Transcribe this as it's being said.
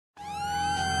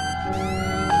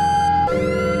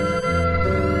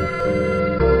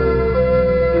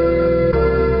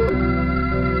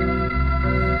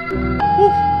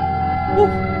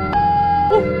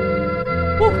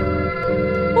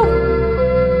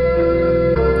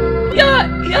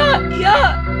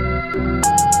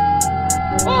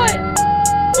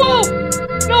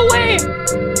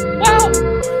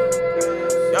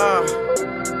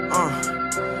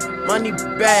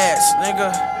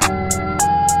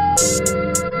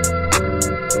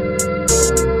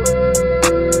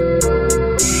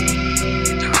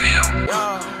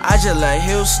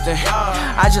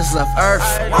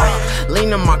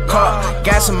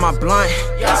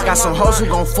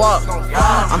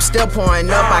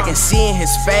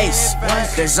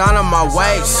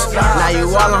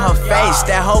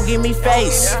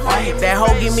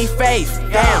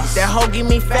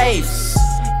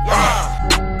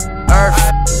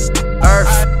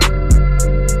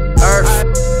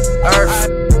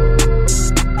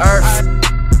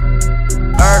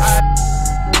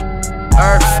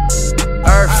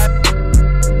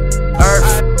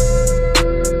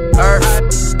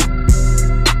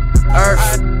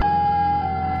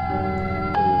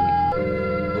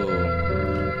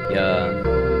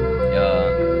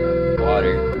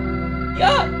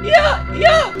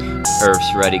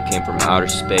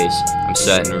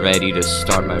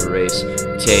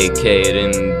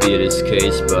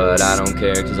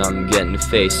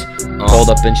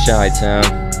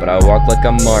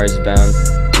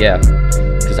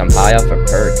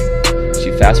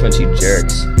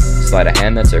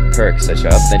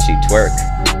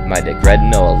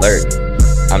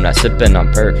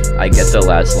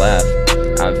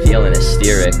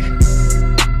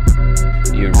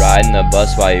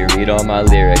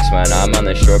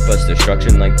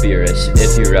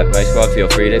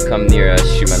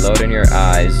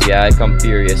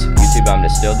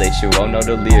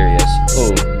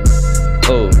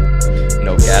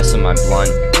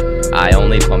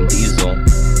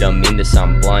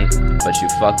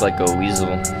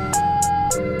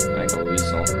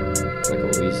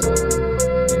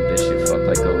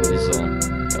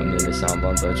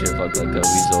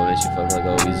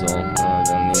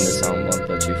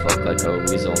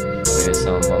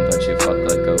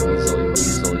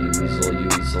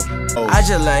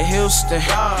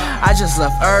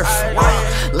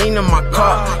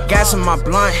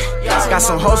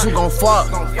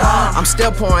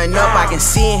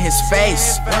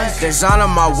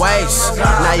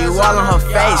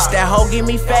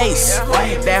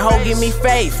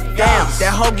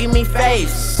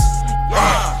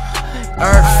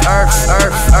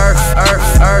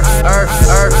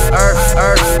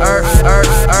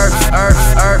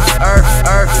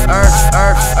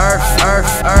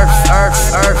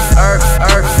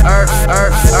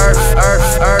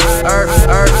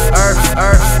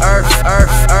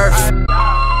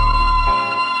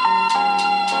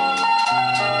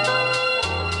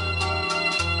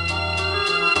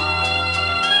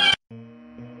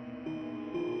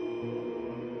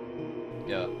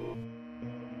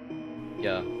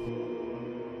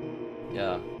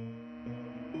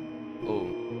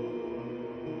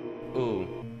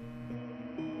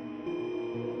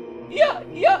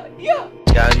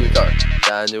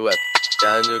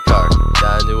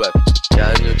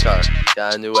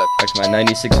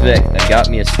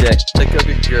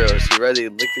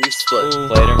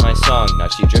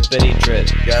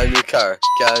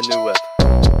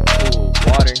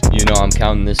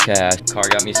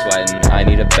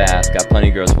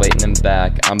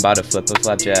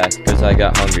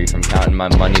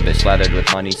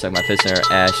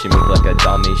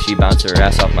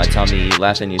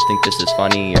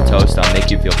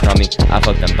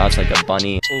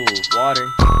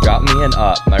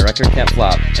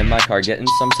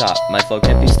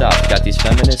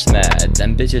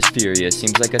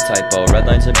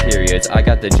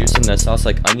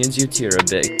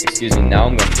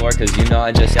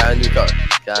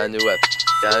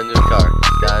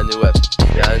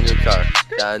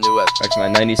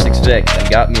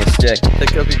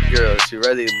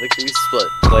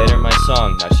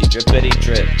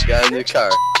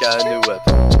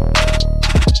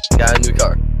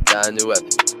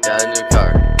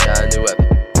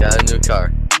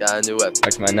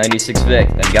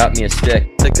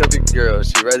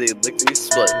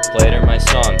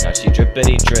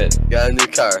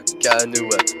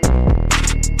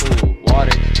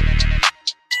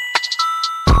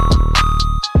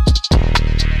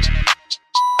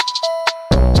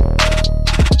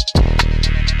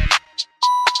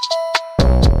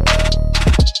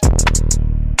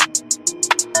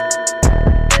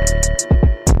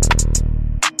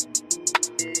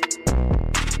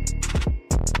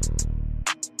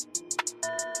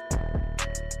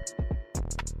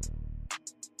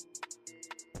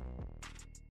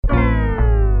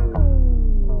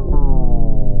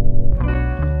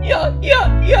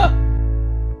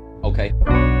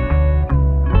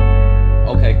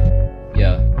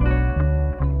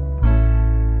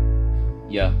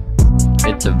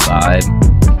to vibe.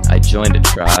 I joined a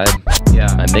tribe.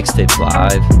 Yeah. My mixtape's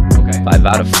live. Okay. 5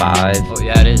 out of 5. Oh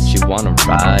yeah, it is. She wanna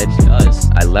ride. She does.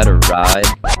 I let her ride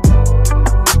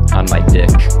on my dick.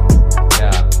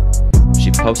 Yeah.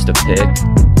 She post a pic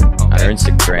on Okay. her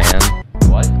Instagram.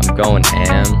 What? I'm going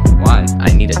ham. Why?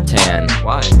 I need a tan.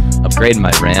 Why? Upgrade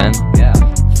my RAM. Yeah.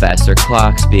 Faster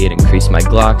clock speed. Increase my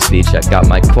Glock speed. Check out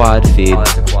my quad feed. Oh,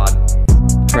 that's a quad.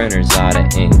 Printer's out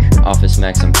of ink. Office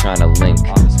Max, I'm trying to link.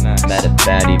 Office Max. Met a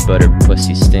baddie, but her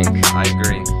pussy stink. I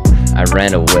agree. I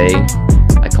ran away.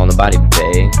 I call nobody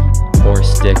bae.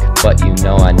 Horse dick, but you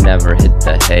know I never hit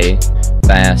the hay.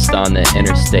 Fast on the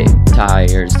interstate,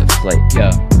 tires deflate.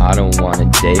 Yeah. I don't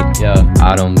wanna date. Yeah.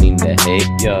 I don't mean to hate.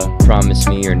 Yeah. Promise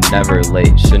me you're never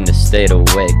late. Shouldn't have stayed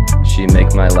awake. She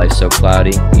make my life so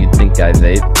cloudy. You think I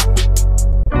vape?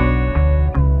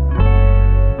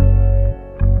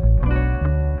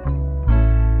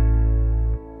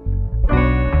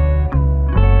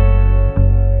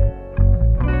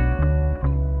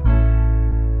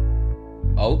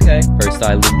 Okay. First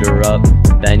I lubed her up,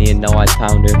 then you know I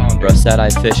pound her. Bruh said I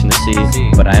fish in the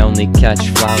sea, but I only catch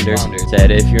flounders.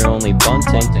 Said if you're only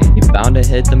bunting, you bound to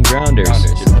hit them grounders.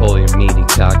 Just pull your meaty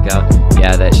cock out,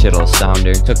 yeah that shit'll sound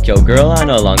her. Took your girl on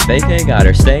a long vacay, got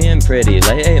her staying pretty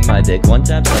late. Ate my dick one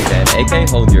tap like an AK,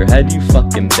 hold your head you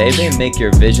fucking baby. Make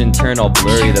your vision turn all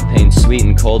blurry, the pain sweet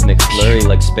and cold mixed flurry.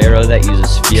 Like sparrow that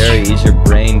uses fury, ease your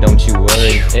brain don't you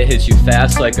worry. It hits you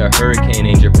fast like a hurricane,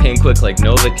 aims your pain quick like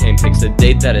Novocaine. Picks the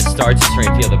date that it starts to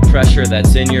train, feel the pressure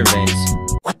that's in your veins.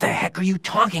 What the heck are you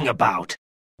talking about?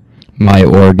 My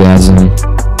orgasm.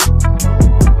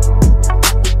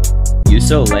 You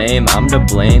so lame, I'm to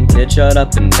blame. Kid, shut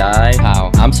up and die.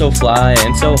 How? I'm so fly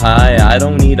and so high, I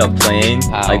don't need a plane.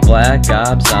 How? Like black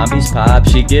ops, zombies pop,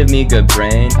 she give me good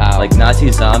brain. How? Like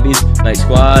Nazi zombies, night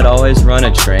squad always run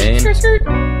a train. Skirt, skirt.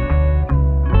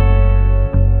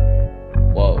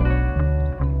 Whoa.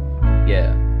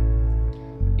 Yeah.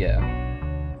 Yeah.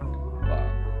 Wow.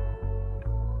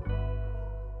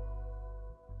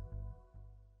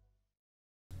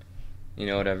 You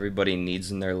know what everybody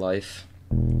needs in their life?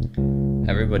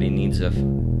 Everybody needs a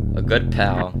good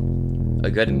pal, a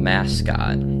good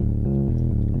mascot.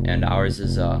 And ours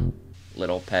is a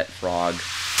little pet frog.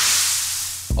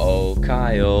 Oh,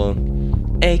 Kyle,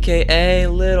 aka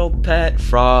Little Pet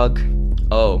Frog.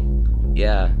 Oh,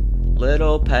 yeah,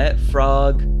 Little Pet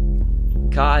Frog.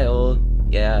 Kyle,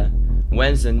 yeah.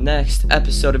 When's the next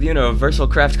episode of Universal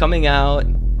Craft coming out?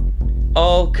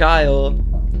 Oh, Kyle,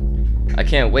 I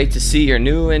can't wait to see your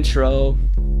new intro.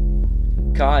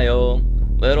 Kyle,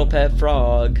 Little Pet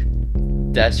Frog.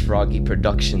 That's Froggy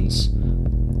Productions.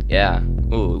 Yeah.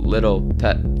 Ooh, Little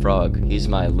Pet Frog. He's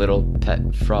my little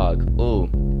pet frog. Ooh.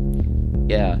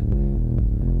 Yeah.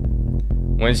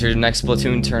 When's your next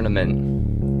Splatoon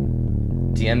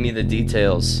tournament? DM me the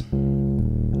details.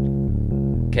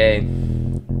 Okay.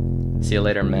 See you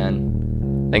later,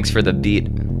 man. Thanks for the beat.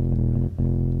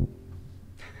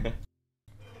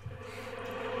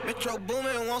 Metro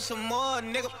Boomin, want some more,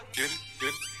 nigga. Get it, get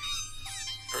it.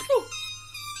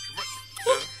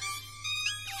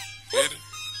 Get it.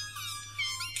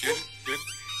 Get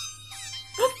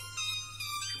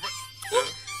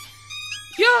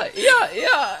it, get it.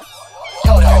 Yeah.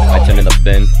 I 10 in the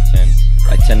bin.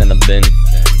 I 10 in the bin.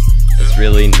 It's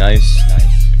really nice.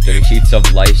 Dirty sheets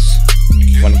of lice.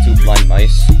 22 blind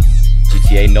mice.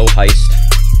 GTA no heist.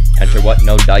 Enter what?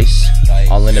 No dice.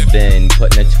 All in a bin,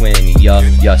 putting a twin.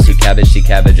 Yeah, see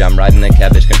cabbage. I'm riding the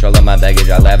cabbage, controlling my baggage.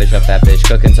 I lavish a fat fish,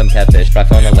 cooking some catfish. Fry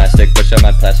phone elastic, push up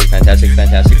my plastic. Fantastic. I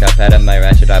pad up my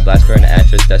ratchet. I blast for an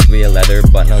actress. Desk we a leather,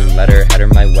 button a letter. Header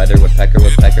my weather. Woodpecker.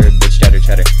 Bitch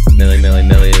chatter. Millie. Willy.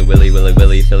 Philly.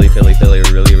 Really. Billy. Millie.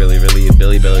 Willy.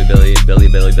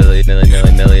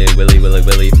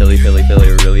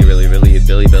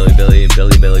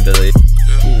 Philly. Really. Billy.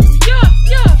 Ooh,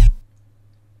 yeah.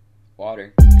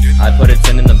 Water. I put a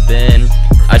 10 in the bin.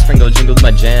 I sprinkled jingled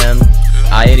my jam.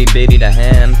 I ate a baby to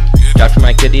ham. Dropped for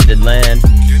my kitty did land.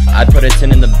 I put a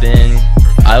 10 in the bin.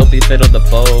 I hope he fiddled the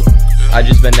Pope. I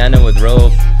just banana with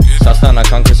rope. Sauce on a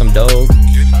conch for some dope.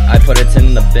 I put a 10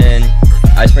 in the bin.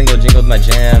 I sprinkled jingled my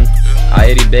jam. I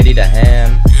ate a bitty to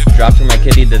ham. Dropped for my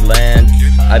kitty did land.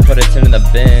 I put a 10 in the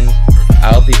bin.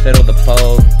 I hope he fiddled the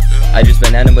Pope. I just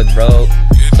been ending with rope.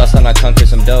 Sauce on a conch for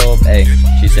some dope. Ayy,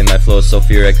 she say my flow is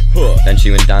sulfuric. Then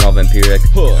she went down all vampiric.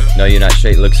 No, you're not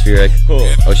straight, look spheric.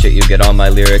 Oh shit, you get all my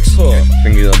lyrics.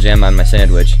 Jingle Jam on my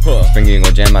sandwich.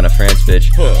 Jingle Jam on a France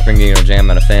bitch. Jingle Jam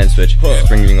on a fan switch.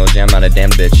 Jingle Jam on a damn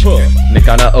bitch. Nick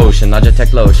on a ocean,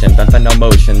 Logitech lotion. Bent for no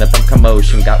motion, lip on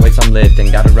commotion. Got weights I'm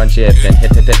lifting, gotta run shifting.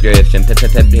 Hip hip hip drifting, pip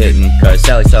pip hip hitting. Cause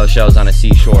Sally sells shells on a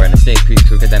seashore. And a snake creep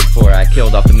quicker than before. I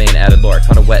killed off the main added lore.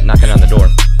 Caught a wet knocking on the door.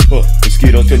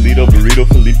 Mosquito, Toledo, burrito,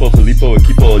 Filippo,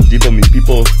 equipo, Dipo, mis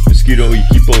people. Mosquito,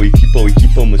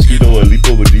 equipo, mosquito,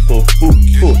 Alipo, Alipo.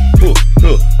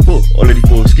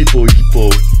 Oladipo, equipo.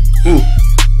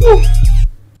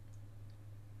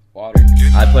 Water.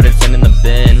 I put a 10 in the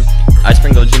bin. I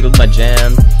jingled my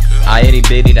jam. I itty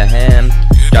bitty the ham.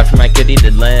 Dropped for my kitty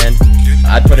did land.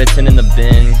 I put a 10 in the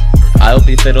bin. I hope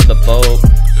he fiddled the Pope.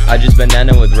 I just been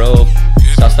ending with rope.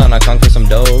 Sauced on a conch for some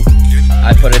dope.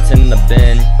 I put a 10 in the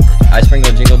bin. I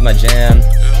jingled my jam.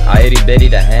 I itty bitty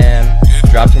the ham.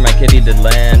 Dropped for my kitty did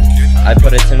land. I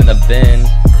put a 10 in the bin.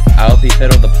 I hope he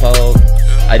fiddled the Pope.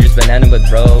 I just been ending with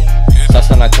rope.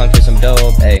 Sauced on a conch for some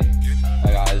dope. Hey,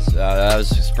 hi guys, that was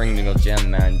Jingle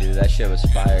Jam, man, dude. That shit was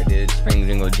fire, dude.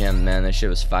 Jingle Jam, man. That shit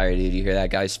was fire, dude. You hear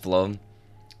that guy's flow?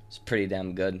 It's pretty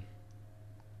damn good.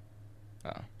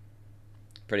 Oh,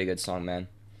 pretty good song, man.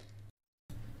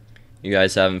 You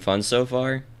guys having fun so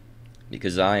far?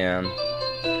 Because I am.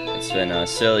 It's been a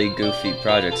silly, goofy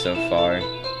project so far.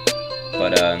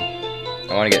 But,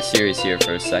 I want to get serious here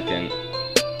for a second.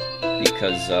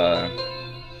 Because,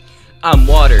 I'm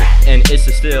water, and it's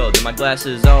distilled, and my glass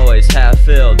is always half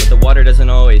filled, but the water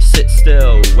doesn't always sit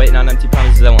still, waiting on empty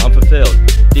promises that won't unfulfilled.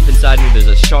 Deep inside me there's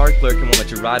a shark lurking, won't let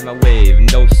you ride my wave,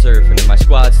 no surfing, and my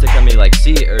squad stick on me like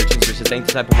sea urchins, which is ain't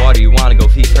the type of water you wanna go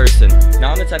feed person.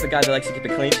 Now I'm the type of guy that likes to keep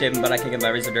it clean shaven, but I can't get my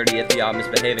razor dirty if y'all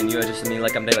misbehaving. You adjust me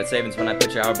like I'm daylight savings, when I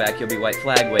put your hour back you'll be white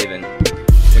flag waving.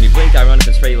 When you blink, I run up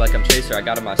and spray you like I'm Tracer. I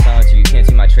got on my silencer, you can't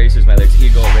see my tracers. My lyrics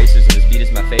ego erasers, and this beat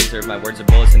is my phaser. My words are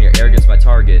bullets, and your arrogance my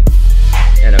target.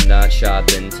 And I'm not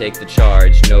shopping, take the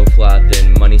charge, no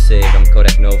flopping. Money saved, I'm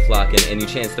Kodak, no flocking. And you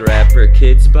chance the rapper,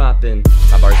 kids bopping.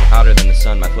 My bars are hotter than the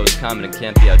sun, my flow's common and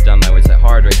can't be outdone. My words hit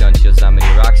hard, right gun shields on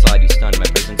many rock slide, you stunned. My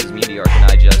presence is meteoric,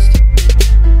 and I just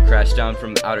crash down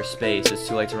from outer space. It's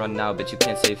too late to run now, but you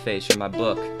can't save face. You're my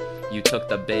book. You took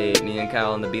the bait, me and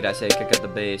Kyle on the beat, I say kick up the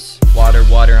bass. Water,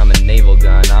 water, I'm a naval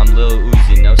gun. I'm Lil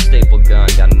Uzi, no staple gun.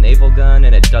 Got a naval gun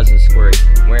and it doesn't squirt.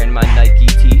 Wearing my Nike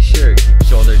t-shirt.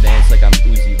 Shoulder dance like I'm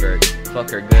Uzi Vert. Fuck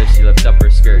her good, she lift up her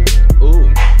skirt.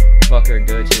 Ooh, fuck her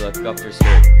good, she lift up her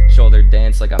skirt. Shoulder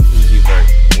dance like I'm Uzi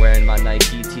Vert. Wearing my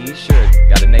Nike t-shirt.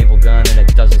 Got a naval gun and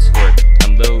it doesn't squirt.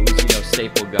 I'm Lil Uzi, no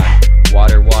staple gun.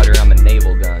 Water, water, I'm a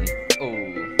naval gun.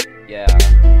 Ooh, yeah.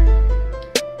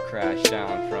 Crash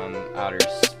down from outer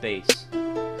space.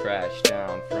 Crash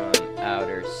down from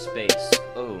outer space.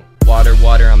 Ooh. Water,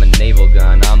 water, I'm a naval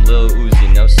gun. I'm Lil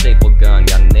Uzi, no staple gun.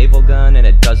 Got a naval gun and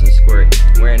it doesn't squirt.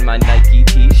 Wearing my Nike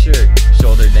t-shirt.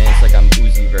 Shoulder dance like I'm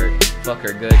Uzi Vert. Fuck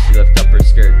her good, she lift up her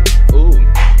skirt. Ooh.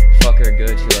 Fuck her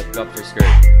good, she lift up her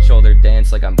skirt. Shoulder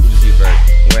dance like I'm Uzi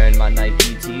Vert. Wearing my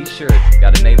Nike t-shirt.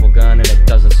 Got a naval gun and it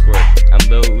doesn't squirt. I'm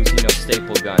Lil Uzi, no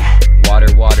staple gun.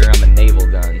 Water, water, I'm a naval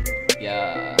gun.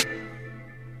 Yeah.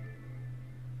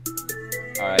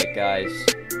 Alright guys,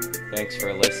 thanks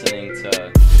for listening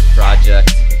to this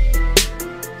project.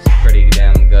 It's pretty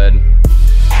damn good.